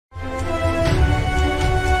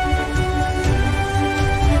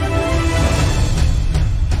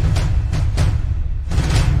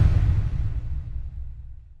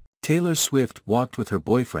Taylor Swift walked with her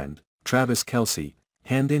boyfriend, Travis Kelce,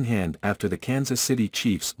 hand in hand after the Kansas City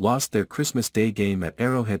Chiefs lost their Christmas Day game at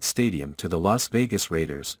Arrowhead Stadium to the Las Vegas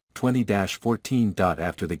Raiders, 20-14.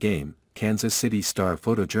 After the game, Kansas City Star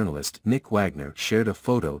photojournalist Nick Wagner shared a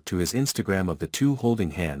photo to his Instagram of the two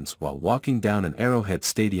holding hands while walking down an Arrowhead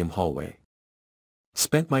Stadium hallway.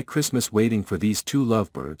 "Spent my Christmas waiting for these two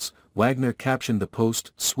lovebirds," Wagner captioned the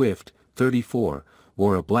post. Swift, 34,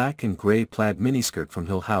 wore a black and gray plaid miniskirt from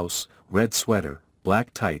Hill House, red sweater,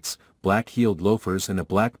 black tights, black-heeled loafers and a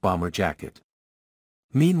black bomber jacket.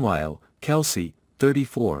 Meanwhile, Kelce,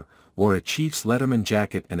 34, wore a Chiefs Letterman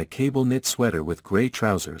jacket and a cable knit sweater with gray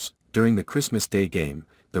trousers. During the Christmas Day game,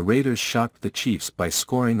 the Raiders shocked the Chiefs by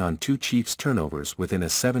scoring on two Chiefs turnovers within a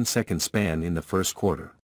 7-second span in the first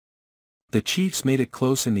quarter. The Chiefs made it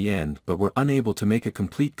close in the end but were unable to make a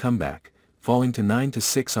complete comeback, falling to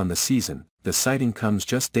 9-6 on the season. The sighting comes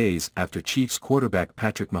just days after Chiefs quarterback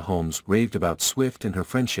Patrick Mahomes raved about Swift and her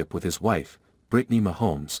friendship with his wife, Brittany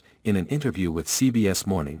Mahomes. In an interview with CBS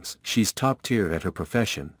Mornings, "She's top tier at her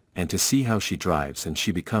profession, and to see how she drives and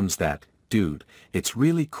she becomes that dude, it's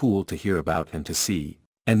really cool to hear about and to see.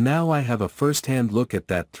 And now I have a first-hand look at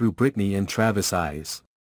that through Brittany and Travis' eyes."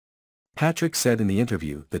 Patrick said in the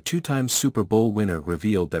interview. The two-time Super Bowl winner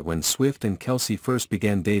revealed that when Swift and Kelce first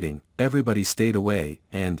began dating, everybody stayed away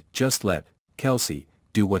and just let Kelce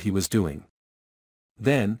do what he was doing.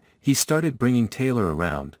 Then, he started bringing Taylor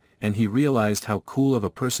around, and he realized how cool of a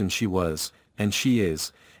person she was, and she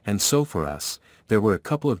is, and so for us, there were a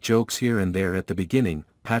couple of jokes here and there at the beginning,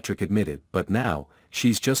 Patrick admitted, but now,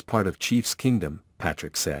 she's just part of Chiefs Kingdom,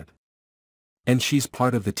 Patrick said. And she's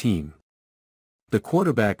part of the team. The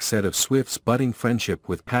quarterback said of Swift's budding friendship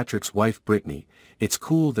with Patrick's wife Brittany, "It's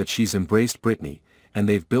cool that she's embraced Brittany, and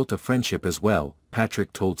they've built a friendship as well,"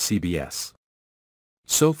 Patrick told CBS.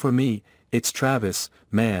 "So for me, it's Travis,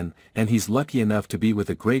 man, and he's lucky enough to be with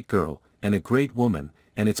a great girl, and a great woman,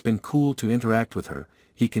 and it's been cool to interact with her,"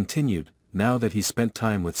 he continued. Now that he's spent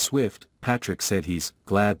time with Swift, Patrick said he's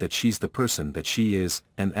glad that she's the person that she is,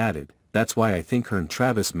 and added, "That's why I think her and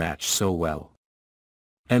Travis match so well."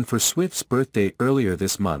 And for Swift's birthday earlier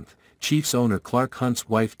this month, Chiefs owner Clark Hunt's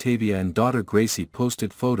wife Tavia and daughter Gracie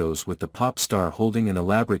posted photos with the pop star holding an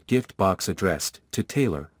elaborate gift box addressed to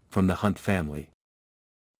Taylor from the Hunt family.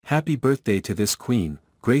 "Happy birthday to this queen,"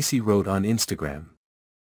 Gracie wrote on Instagram.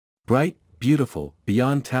 "Bright, beautiful,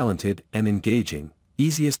 beyond talented and engaging,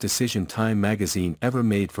 easiest decision Time magazine ever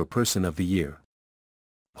made for Person of the Year.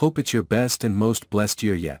 Hope it's your best and most blessed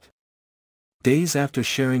year yet." Days after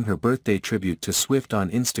sharing her birthday tribute to Swift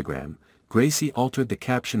on Instagram, Gracie altered the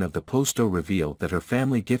caption of the post to reveal that her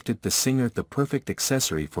family gifted the singer the perfect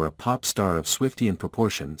accessory for a pop star of Swiftian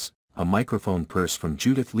proportions, a microphone purse from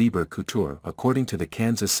Judith Lieber Couture. According to the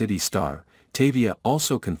Kansas City Star, Tavia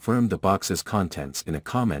also confirmed the box's contents in a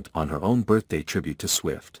comment on her own birthday tribute to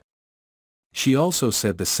Swift. She also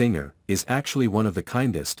said the singer is actually one of the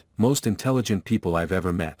kindest, most intelligent people I've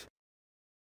ever met.